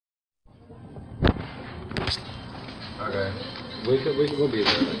Okay. We'll be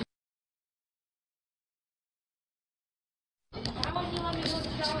there.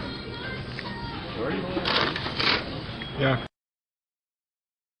 Yeah.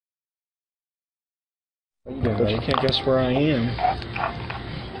 But you can't guess where I am.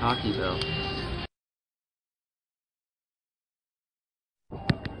 Hockeyville.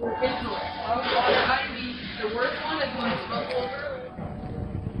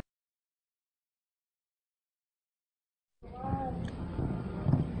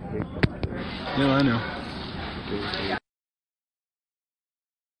 No, I know.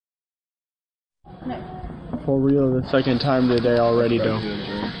 For real, the second time today already, though.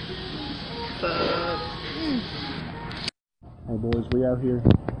 Hey boys, we out here.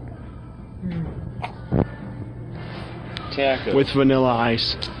 Taco. With vanilla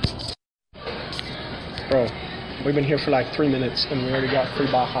ice. Bro, we've been here for like 3 minutes and we already got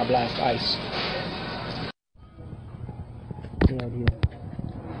free Baja Blast ice. Get out here.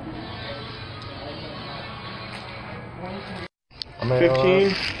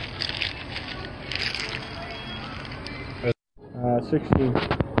 15. 16.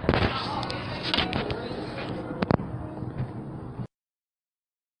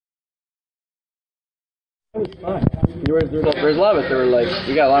 There's a lot of it. They were like,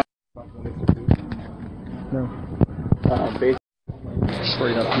 we got a lot. No. Base.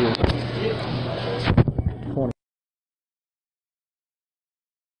 Straight up here. 20.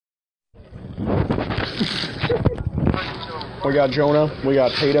 We got Jonah, we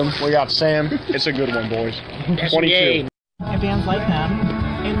got Tatum, we got Sam. It's a good one, boys. 22. My bands like them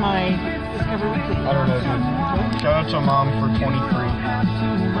in my Discovery Weekly. I don't know, dude. Shout out to Mom for 23.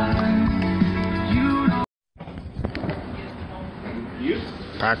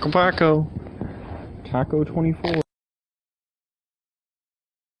 Paco. Taco 24.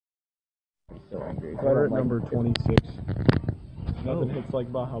 Letter number 26. Nothing hits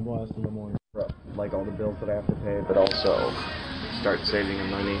like Baja Blast in the morning. Like all the bills that I have to pay, but also start saving the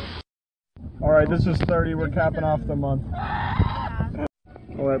money. Alright, this is 30. We're capping off the month.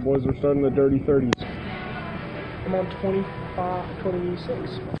 Alright, boys, we're starting the dirty 30s. I'm on 25,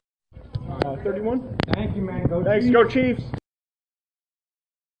 26. 31? Thank you, man. Go Thanks, Chiefs. go Chiefs!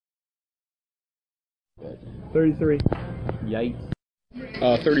 33. Yikes.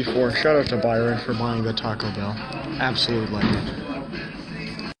 34. Shout out to Byron for buying the Taco Bell. Absolute legend.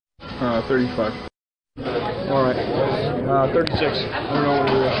 35. Alright. 36. I don't know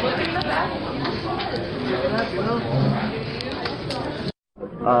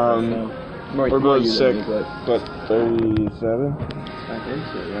where we're both sick, but 37? I think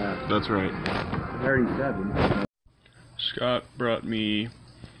so, yeah. That's right. 37. Scott brought me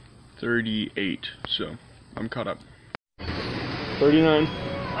 38, so I'm caught up. 39.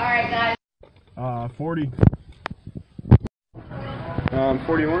 Alright, guys. 40.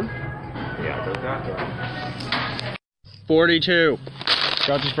 41. Yeah, those got 42.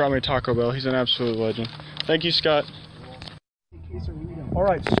 Scott just brought me a Taco Bell. He's an absolute legend. Thank you, Scott.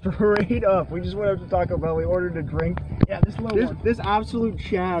 Alright, straight up. We just went up to Taco Bell. We ordered a drink. Yeah, this absolute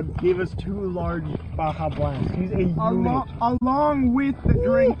Chad Gave us 2 large Baja Blasts. He's a unit. along with the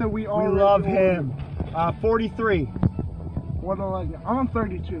drink that we We already love ordered. him. 43. What a legend. I'm on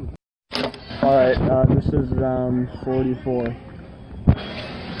 32. Alright, this is 44.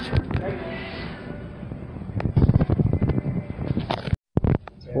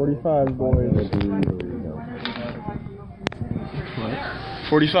 $45, boys. What?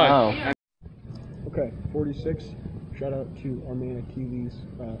 45. Oh. Okay, 46. Shout out to our man at TV's,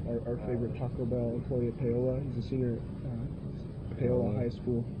 our favorite Taco Bell employee at Paola. He's a senior at Paola High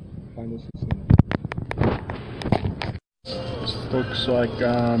School. Find us in This looks like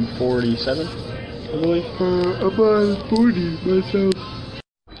 47, I believe. I'm on 40 myself.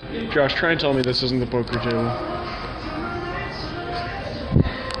 Josh, try and tell me this isn't the poker table.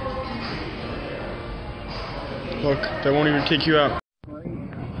 Look, they won't even kick you out.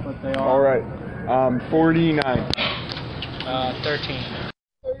 But they are. Alright, 49. 13.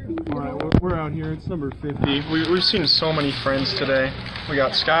 Alright, we're out here. It's number 50. We've seen so many friends today. We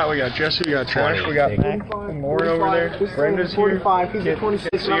got Scott, we got Jesse, we got Josh, we got Mac and Lauren over there. Brenda's 45. here. He's at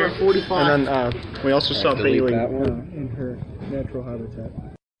 26. Here. I'm at 45. And then we also saw delete Bailey that one. in her natural habitat.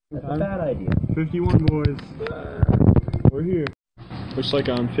 That's a bad idea. 51 boys. We're here. Looks like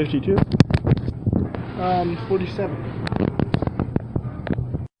I'm 52. 47.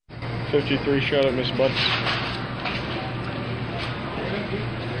 53. Shout out Miss Butts.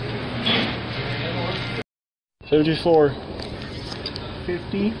 54.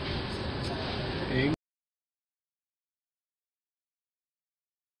 50.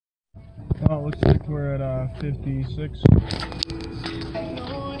 Oh, it looks like we're at 56.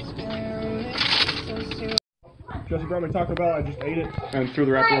 Jesse brought me Taco Bell. I just ate it and threw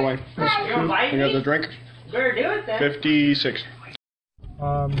the wrapper away. I got the drink. Better do it then. 56.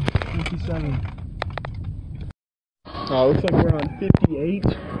 57. Looks like we're on 58.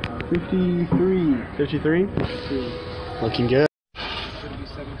 53. 53? Looking good.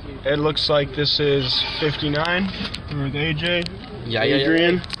 It looks like this is 59. We're with AJ.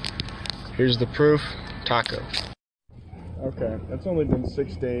 Adrian. Here's the proof. Taco. Okay, that's only been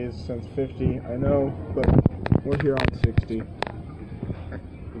 6 days since 50. I know, but we're here on 60. You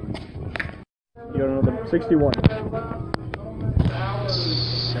got another 61.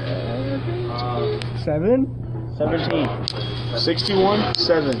 7? 17. 61?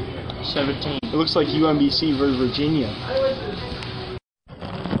 7. 17. It looks like UMBC versus Virginia.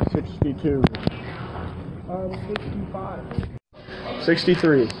 62. 65.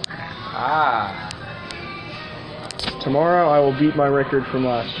 63. Tomorrow I will beat my record from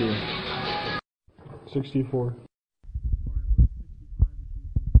last year. 64.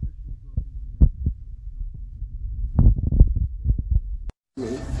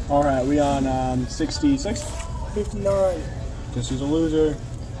 Alright, we on 66? 59. Jesse's a loser.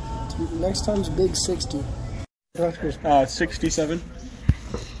 Next time's big 60. 67.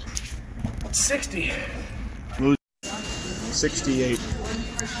 60. 68.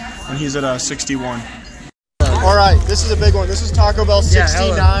 And he's at 61. Alright, this is a big one. This is Taco Bell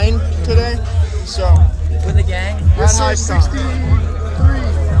 69 today. So, With a gang? this is 63.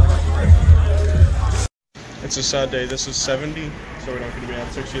 It's a sad day. This is 70, so we're not going to be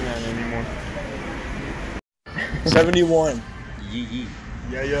at 69 anymore. 71.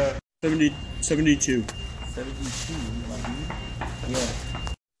 Yeah. 72. 72.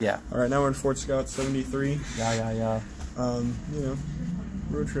 Yeah. Alright, now we're in Fort Scott, 73. Yeah.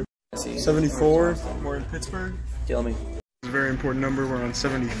 Road trip. 74. We're in Pittsburgh. Kill me. It's a very important number. We're on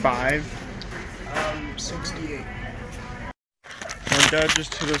 75. 68. My dad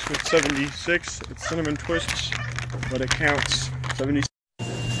just hit us with 76. It's cinnamon twists, but it counts.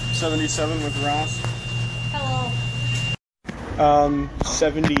 77 with Ross. Hello.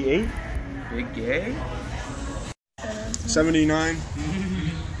 78. Big gay? 79.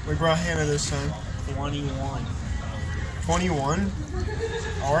 We brought Hannah this time. 21. 21.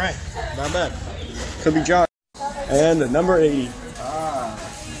 All right, not bad. Could be Josh. And number 80.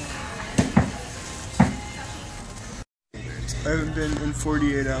 I haven't been in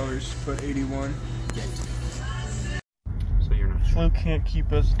 48 hours, but 81. So you're not Flu can't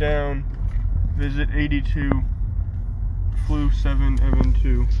keep us down. Visit 82. Flu 7, Evan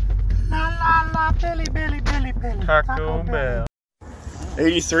 2. Taco Bell.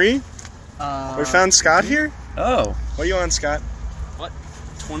 83? We found Scott here? Oh. What are you on, Scott? What?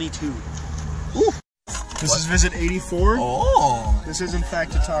 22. Ooh. This is visit 84. Oh. This is in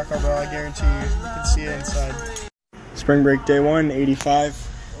fact a Taco Bell, I guarantee you. You can see it inside. Spring break day 1, 85.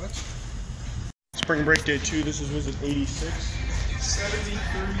 What? Spring break day 2, this is visit 86.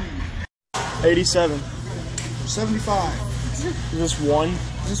 73. 87. 75. Is this 1?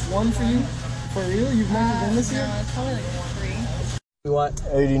 Is this 1 for you? For real? You've never done this yet? It's probably like 3. What?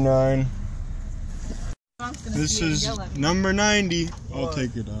 89. This is number 90. I'll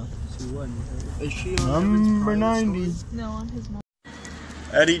take it off. Is she Number 90. No, on his mom.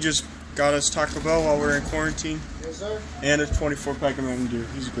 Eddie just got us Taco Bell while we're in quarantine. Yes, sir. And a 24-pack of Mountain Dew.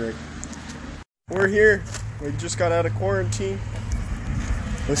 He's great. We're here. We just got out of quarantine.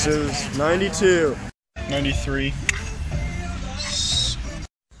 This is 92. 93.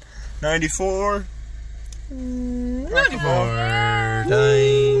 94.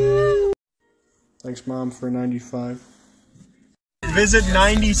 94. Thanks, Mom, for 95. Visit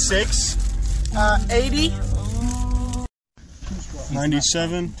 96. 80.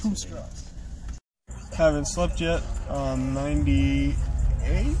 97. Haven't slept yet. 98.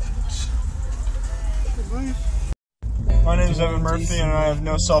 My name is Evan Murphy, and I have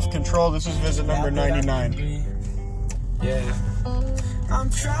no self-control. This is visit number 99. Yeah.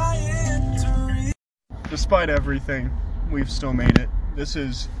 Despite everything, we've still made it. This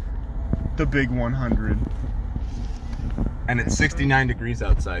is the big 100. And it's 69 degrees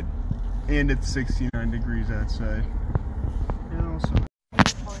outside. And it's 69 degrees outside. And also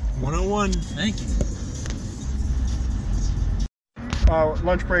 101. Thank you.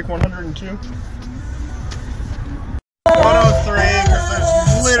 Lunch break 102. 103, because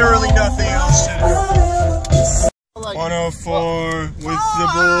there's literally nothing else to do. 104 with the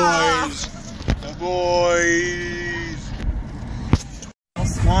boys. The boys.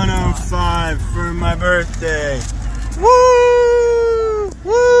 105 for my birthday. Woo!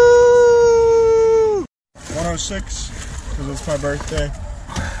 Woo! 106 because it's my birthday.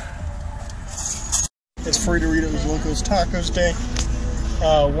 It's free Doritos Locos Tacos Day.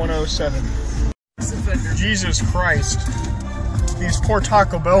 107. Jesus Christ. These poor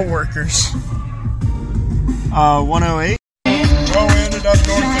Taco Bell workers. 108. Well, we ended up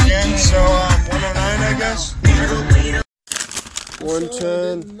north again, so 109, I guess.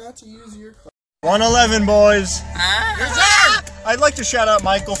 110. 111, boys. I'd like to shout out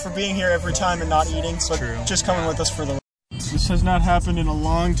Michael for being here every time and not eating, so just coming with us for the. This has not happened in a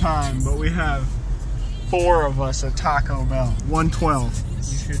long time, but we have 4 of us at Taco Bell. 112. You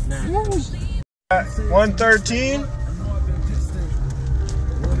should not. 113.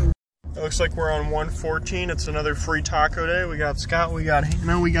 It looks like we're on 114. It's another free taco day. We got Scott, we got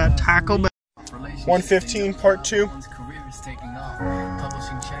Hannah, we got Taco Bell. 115, part 2.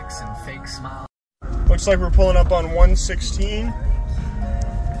 Looks like we're pulling up on 116.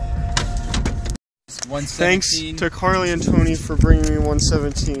 Thanks to Carly and Tony for bringing me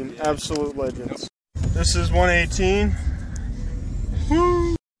 117. Absolute legends. This is 118.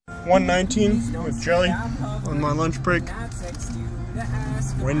 Woo! 119 with Jelly on my lunch break.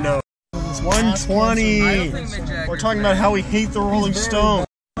 Window. 120. We're talking about how we hate the Rolling Stones.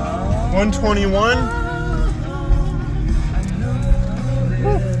 121.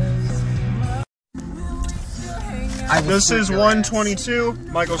 This is 122.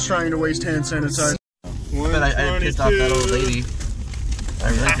 Michael's trying to waste hand sanitizer. But I pissed off that old lady. I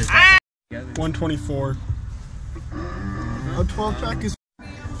really pissed off. 124. A 12-pack is.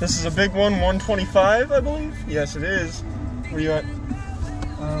 This is a big one. 125, I believe. Yes, it is. Where you at?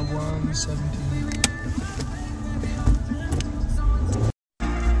 117.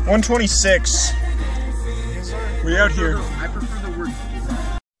 126. We out here. I prefer the word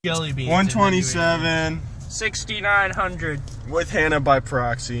jelly beans. 127. 6,900. With Hannah by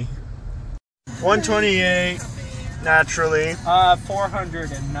proxy. 128. Naturally.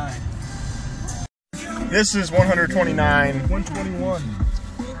 409. This is 129. 121.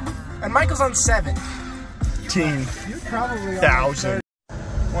 And Michael's on 7. You're probably 1,000.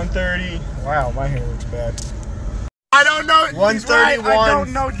 130. Wow, my hair looks bad. I don't know. 131. Right. I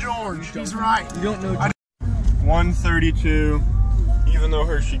don't know George. He's right. You don't know. 132. Even though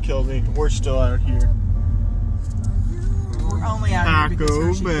Hershey killed me, we're still out here. We're only out here because Taco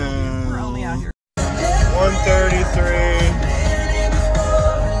Hershey killed you. Bell. We're only out here. 133.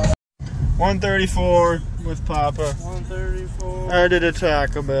 134 with Papa. 134. I did a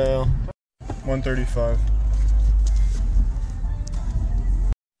Taco Bell. 135.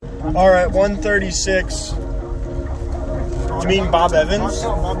 Alright, 136. You mean Bob Evans?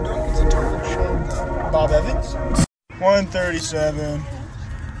 Bob Evans? 137.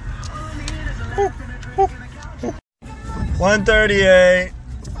 138.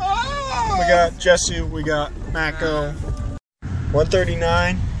 We got Jesse, we got Mako.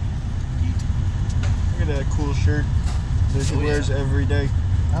 139. Look at that cool shirt that he wears every day.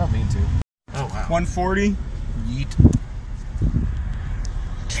 I don't mean to. Oh wow. 140. Yeet.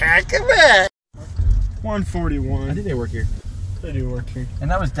 Taco Bell. 141. I think they work here. They do work here. And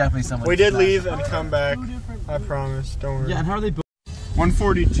that was definitely someone. We did leave and come back. I promise. Don't worry. Yeah, and how are they both?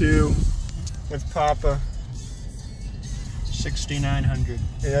 142 with Papa. 6,900.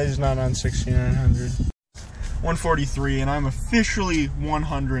 Yeah, he's not on 6,900. 143, and I'm officially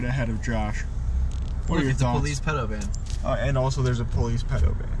 100 ahead of Josh. What are your it's thoughts? a police pedo van. And also there's a police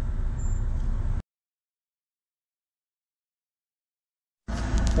pedo van.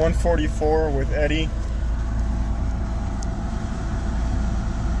 144 with Eddie.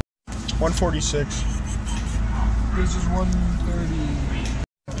 146. This is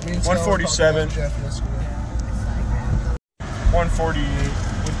 130. 147. 148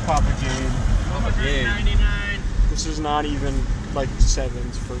 with Papa Jade. Papa Jade. 99. This is not even like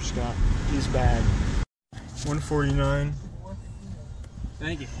sevens for Scott. He's bad. 149.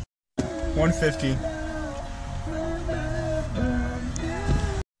 Thank you. 150.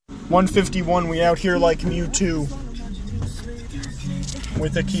 151. We out here like Mewtwo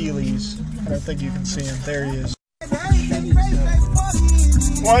with Achilles. I don't think you can see him. There he is.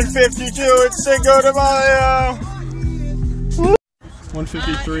 152. It's Cinco de Mayo.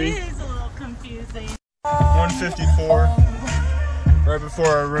 153. It is a little confusing. 154. Right before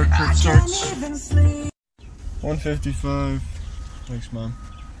our road trip starts. 155. Thanks, Mom.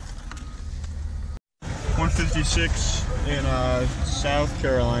 156 in South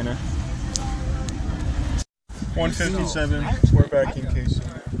Carolina. 157. We're back in Casey.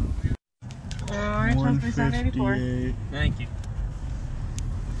 158. Thank you.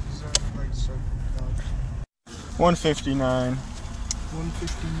 159.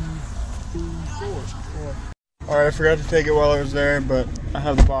 154. Alright, I forgot to take it while I was there, but I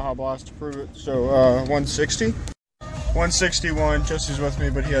have the Baja Blast to prove it. So, 160. 161, Jesse's with me,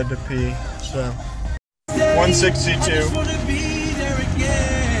 but he had to pee, so. 162.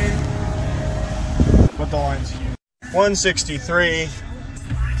 What the lines use. 163.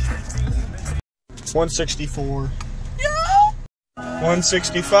 164.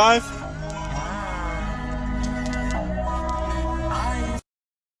 165.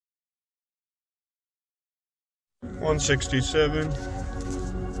 167.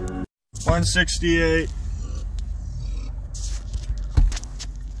 168.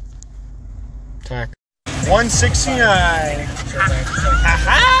 Tack. 169.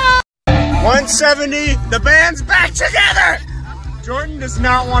 170. The band's back together. Jordan does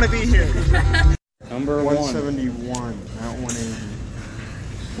not want to be here. Number 171, not 180.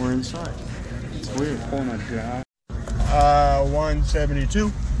 We're inside. It's weird. Pulling a job.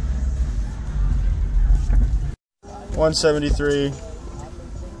 172. 173.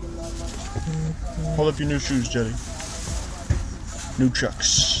 Hold up your new shoes, Jetty. New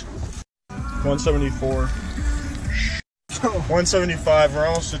Chucks. 174. 175. We're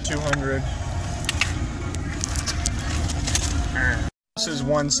almost at 200. This is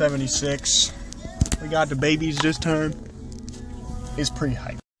 176. We got the babies this time. It's pretty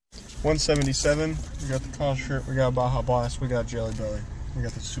hype. 177. We got the collar shirt. We got Baja Blast. We got Jelly Belly. We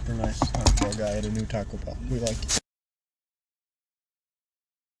got the super nice Taco Bell guy at a new Taco Bell. We like it.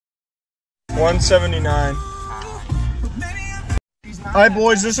 179. Alright,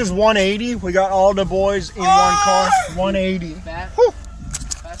 boys, this is 180. We got all the boys in one car. 180.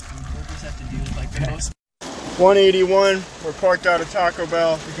 181. We're parked out of Taco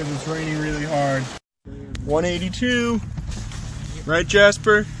Bell because it's raining really hard. 182. Right,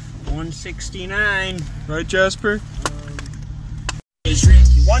 Jasper? 169. Right, Jasper?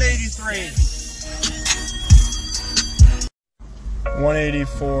 183.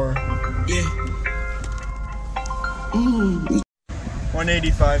 184. Yeah.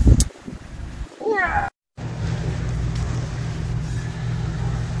 185.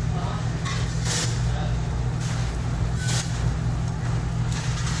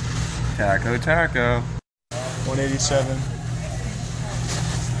 Taco, taco. 187.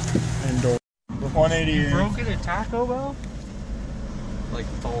 Indoor. 188. Broke it at Taco Bell? Like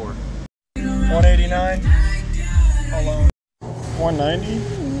 4. 189. Alone. 190.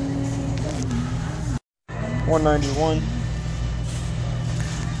 191.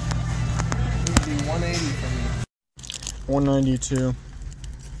 180 from me. 192.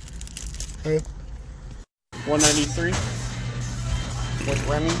 Okay. 193. With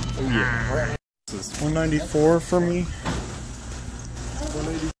Remy? Oh yeah. 194 for me.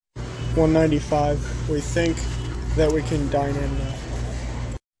 195. We think that we can dine in now.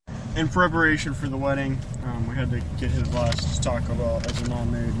 In preparation for the wedding, we had to get his last Taco Bell as a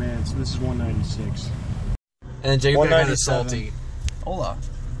non-married man, so this is 196. And Jacob kind of 197. salty. Hola.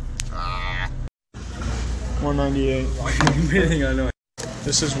 198. Everything I know.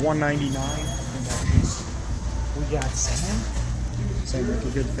 This is 199. We got Sam? Sam, make a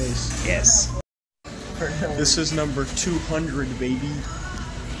good face. Yes. This is number 200, baby.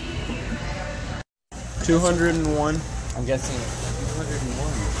 201. I'm guessing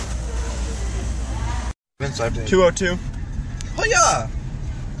 201. 202. Oh yeah.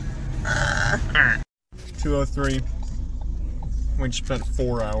 203. We spent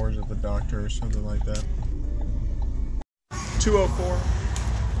 4 hours at the doctor or something like that. 204.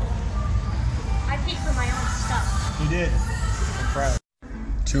 I paid for my own stuff. You did. I'm proud.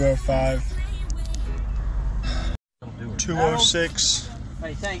 205. 206.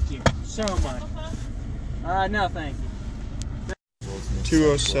 Hey, thank you so much. No, thank you.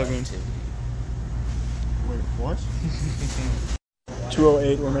 207. Wait, what?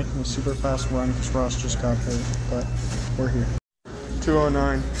 208. We're making a super fast run because Ross just got hurt, but we're here.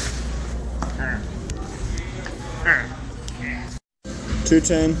 209.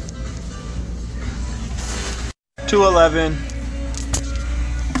 210. 211.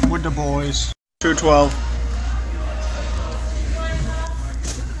 With the boys. 212.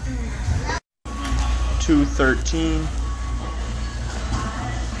 213.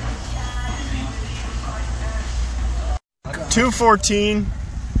 214.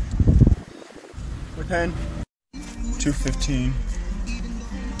 With 10. 215.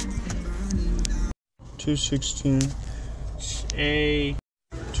 216. A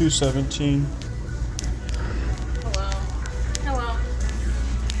 217. Hello. Hello.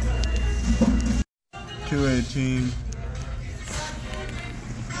 218.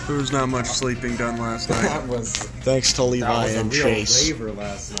 There was not much sleeping done last night. That was Thanks to Levi a and real Chase. raver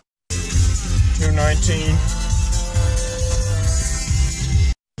last night. 219.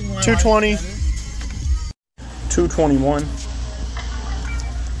 220. 221.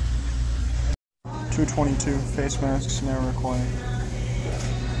 222. Face masks now required.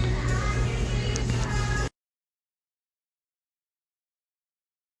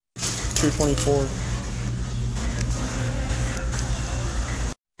 224.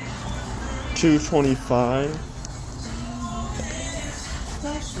 225.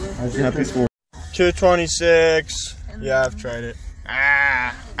 Happy school. 226. Yeah, I've tried it.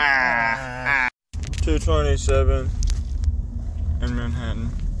 227 in Manhattan.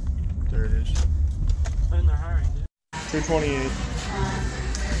 There it is. 228.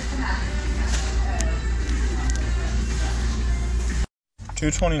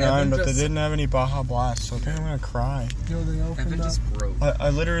 229, but they didn't have any Baja Blast, so I think I'm gonna cry. Evan just broke. I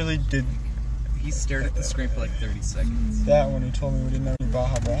literally did. He stared at the screen for like 30 seconds. That when he told me we didn't have any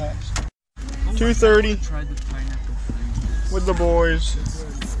Baja Blast. 230 Tried the pineapple thing. with the boys.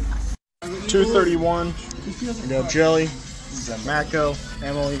 231. We got Jelly, Mako,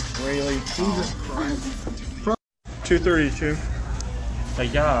 Emily, Rayleigh. 232.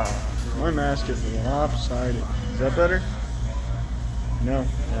 Yeah. My mask is lopsided. Is that better? No.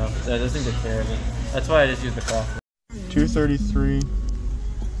 No, that doesn't take care of it. That's why I just use the cloth. 233.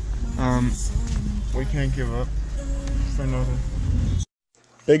 We can't give up for nothing.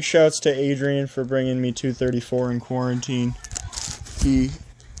 Big shouts to Adrian for bringing me 234 in quarantine. He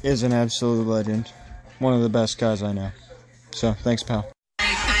is an absolute legend. One of the best guys I know. So, thanks, pal.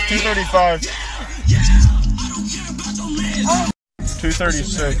 235.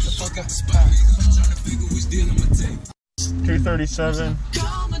 236. 237.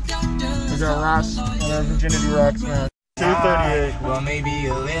 We got Ross on our Virginity Rocks match. 238. Well, maybe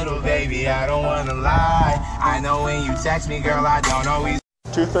a little, baby, I don't wanna lie. I know when you text me, girl, I don't always.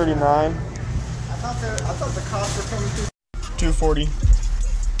 239. I thought the cops were coming through. 240.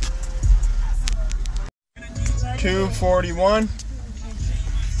 241.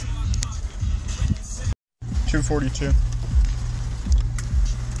 242.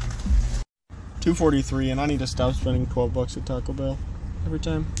 243, and I need to stop spending $12 at Taco Bell every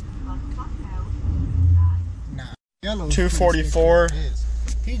time. 244.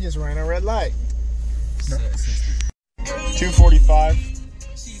 He just ran a red light. 245.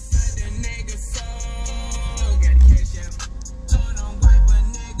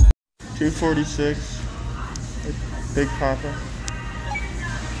 246. Big Papa.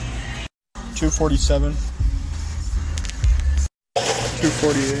 247.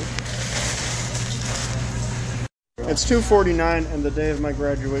 248. It's 2:49 and the day of my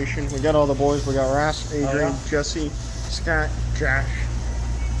graduation. We got all the boys. We got Ross, Adrian, Jesse, Scott, Josh,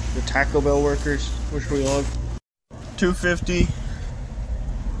 the Taco Bell workers, which we love. 250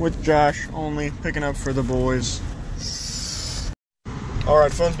 with Josh only, picking up for the boys.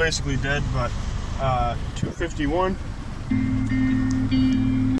 Alright, phone's basically dead, but 251.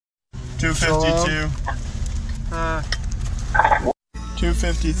 252.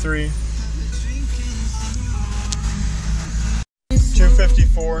 253.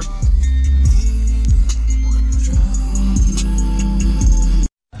 254.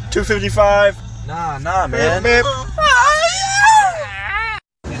 255. Nah, man.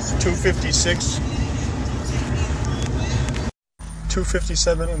 256.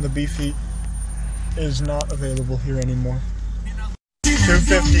 257, and the Beefeat is not available here anymore.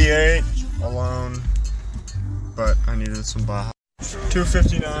 258 alone, but I needed some Baja.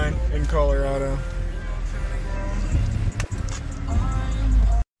 259 in Colorado.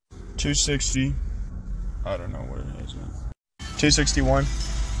 260. I don't know what it is. 261.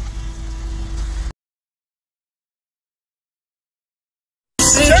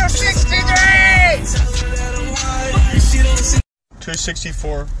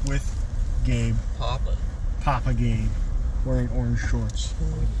 264 with Gabe. Papa Gabe. Wearing orange shorts.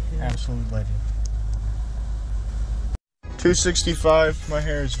 Absolute legend. 265. My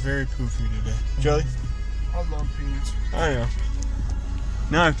hair is very poofy today. Jelly? I love peanuts. I know.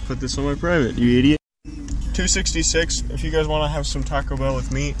 Now I have to put this on my private, you idiot. 266. If you guys want to have some Taco Bell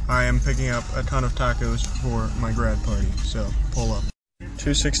with me, I am picking up a ton of tacos for my grad party. So, pull up.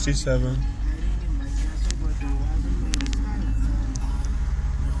 267.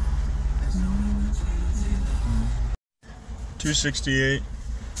 268.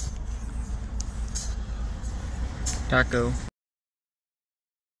 Taco.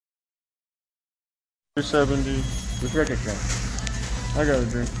 270. With Rick again. I got a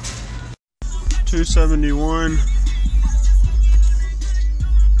drink. 271.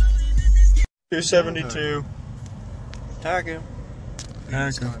 272. Taco.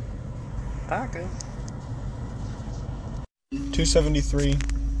 Taco. Taco. 273.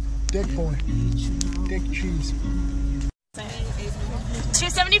 Dick boy. Dick cheese.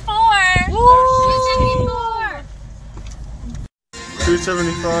 274. Woo!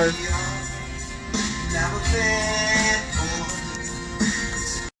 274. 275.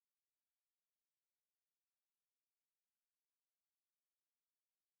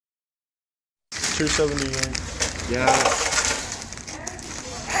 $278. Yeah.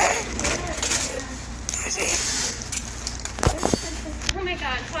 Oh my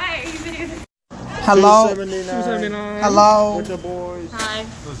God! Why are you videoing? Hello. 279. Hello. With the boys. Hi.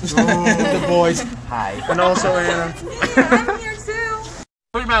 The boys. Hi. And also Anna. I'm here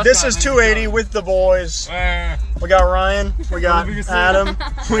too. This is 280 with the boys. We got Ryan. We got Adam.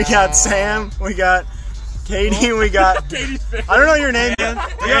 We got Sam. We got Katie. We got. I don't know your name, man.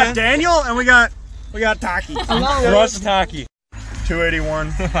 We got Daniel, and we got Taki. Russ Taki.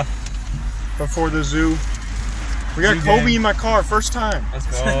 281. Before the zoo. We got Kobe in my car, first time. Let's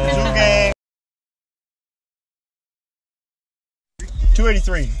go. Zoo gang.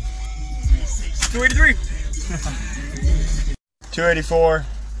 283. 283. 284.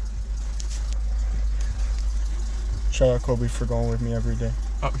 Shout out Kobe for going with me every day.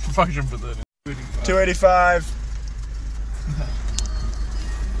 Oh, function for the 285.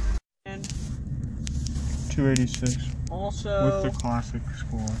 286. Also, With the classic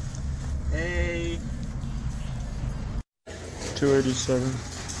squad. a 287.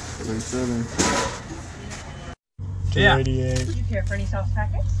 37. 288. Would you care for any sauce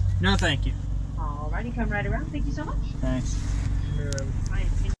packets? no, thank you. Alrighty, come right around. Thank you so much. Thanks.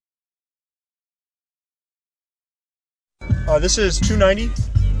 This is 290.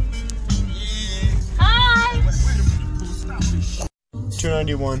 Hi.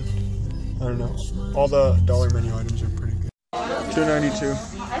 291. I don't know. All the dollar menu items are pretty good. 292.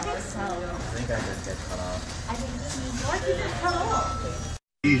 I think so. I think I just get cut off. I think so. Why did you just cut off?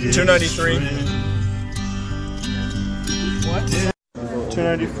 293. What?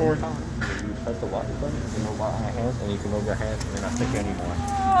 294. You press the water button, you can move out your hands, and you can move your hands and they're not sticky anymore.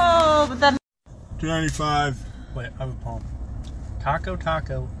 Oh, but that 295. Wait, I have a poem.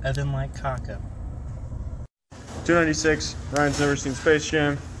 Taco, as in like Kako. 296. Ryan's never seen Space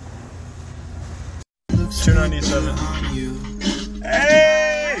Jam. 297.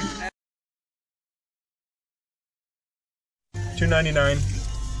 Hey! 299.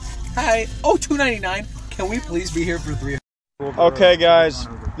 Hi. Oh, 299. Can we please be here for 300? Okay, guys,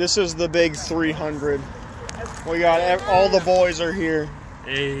 this is the big 300. We got all the boys are here.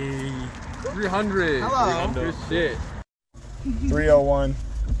 Hey. 300. Hello. Good shit. 301.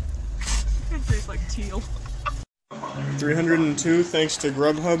 it tastes like teal. 302, thanks to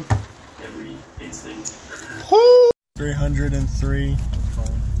Grubhub. 303.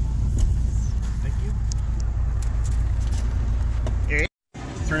 Thank you.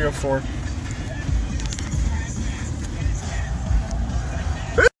 304.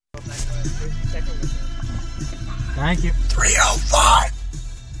 Thank you. 305.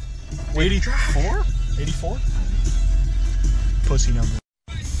 84? 84? Pussy number.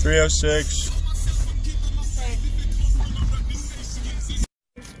 306.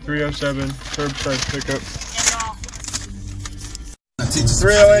 307. Curbside pickup.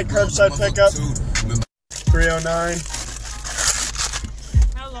 308. Curbside pickup. 309.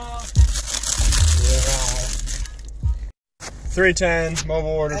 Hello. 310. Mobile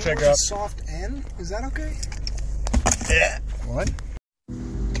order pickup. Soft N? Is that okay? Yeah. What?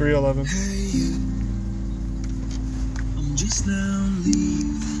 311.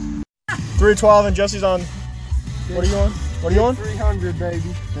 312 and Jesse's on. What are you on? What are you on? 300,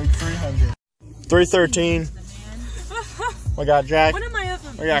 baby. Big 300. 313. We got Jack. What am I up?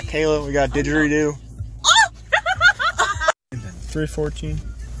 We got Kayla. We got Didgeridoo. 314.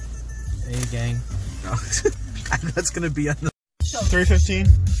 Hey, gang. That's gonna be on the 315. It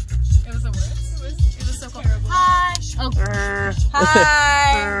was the worst. It was so terrible. Hi. Oh.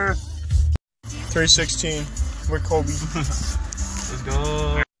 Hi. 316 with Kobe. Let's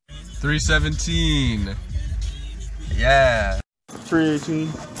go. 317. Yeah. 318.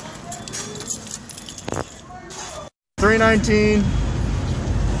 319.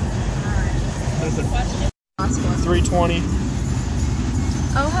 320.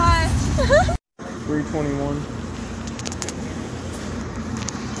 Oh hi. 321.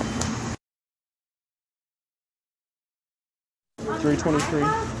 323.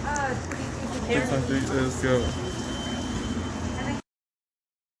 Let's go.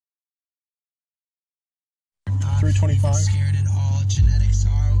 325.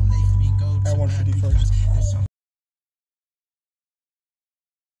 At 151st.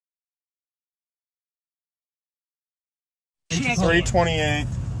 328.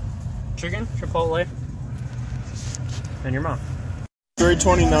 chicken, Chipotle, and your mom.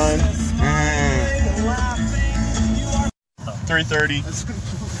 329. 330.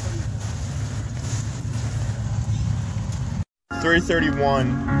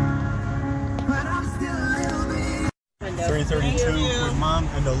 331. 332 with mom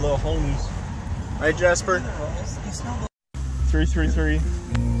and the little homies. Right, Jasper? 333.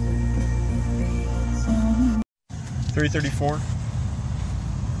 334.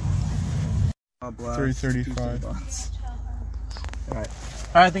 335. Alright,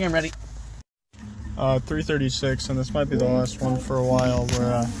 I think I'm ready. 336, and this might be the last one for a while.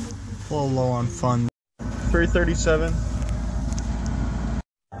 We're a little low on funds. 337.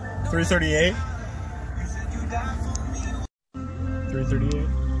 338. 338.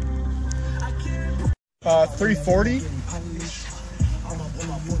 340.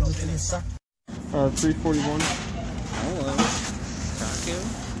 341.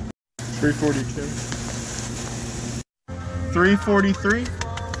 342. 343.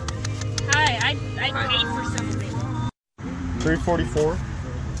 Hi, I paid for something. 344.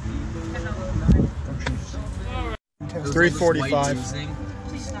 345.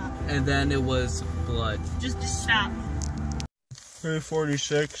 And then it was blood. Just stop.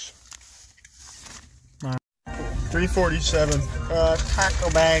 346. 347. Taco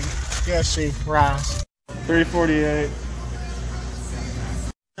bag. Jesse rice. 348.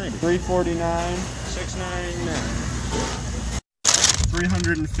 349. 699.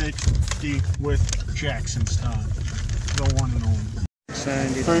 350 with Jackson style. The one and only.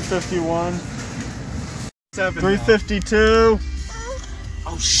 351. 352.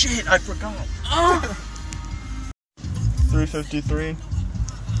 Oh shit, I forgot. 353.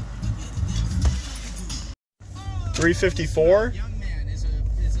 354.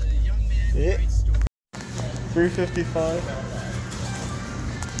 Yeah. 355.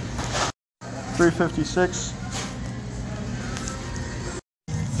 356.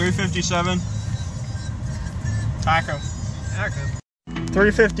 357. Taco.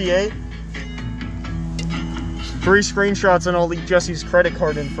 358. 3 screenshots and I'll leak Jesse's credit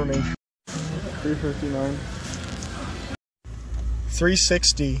card information. 359.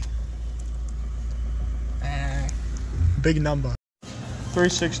 360. Big number.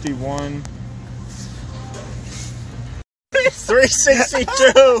 361.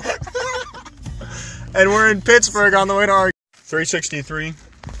 362. And we're in Pittsburgh on the way to our 363.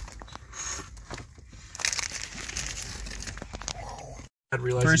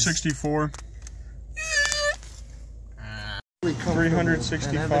 364.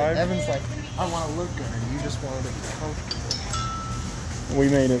 365. Evan's like, I want to look good, and you just wanted to be comfortable. We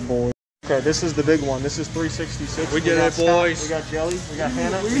made it, boys. Okay, this is the big one. This is 366. We did it, boys. We got Jelly. We got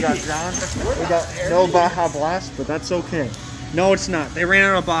Hannah. We got John. We got no Baja Blast, but that's okay. No, it's not. They ran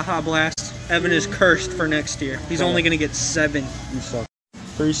out of Baja Blast. Evan is cursed for next year. He's only going to get 7. You suck.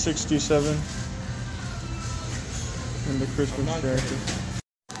 367. And the Christmas character.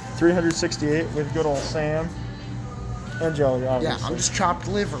 368 with good old Sam. And Jelly, obviously. Yeah, I'm just chopped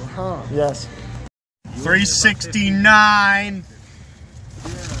liver, huh? Yes. 369.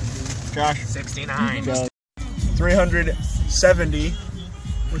 Josh. 69. 370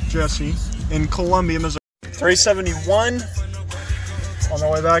 with Jesse in Columbia, Missouri. 371 on the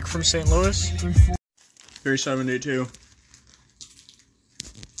way back from St. Louis. 372.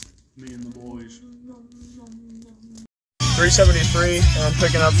 Me and the boys. 373, and I'm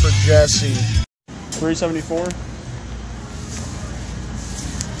picking up for Jesse. 374.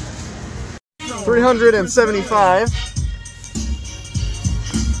 375.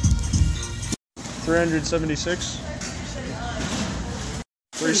 376.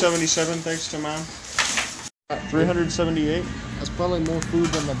 377, thanks to Mom. 378. That's probably more food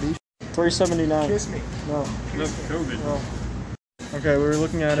than the beef. 379. Kiss me. No. COVID. No. Okay, we were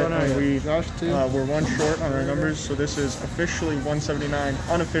looking at it and we're one short on our numbers, so this is officially 179,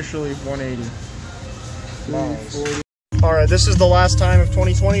 unofficially 180. Alright, this is the last time of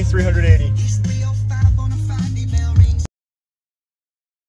 2020, 380.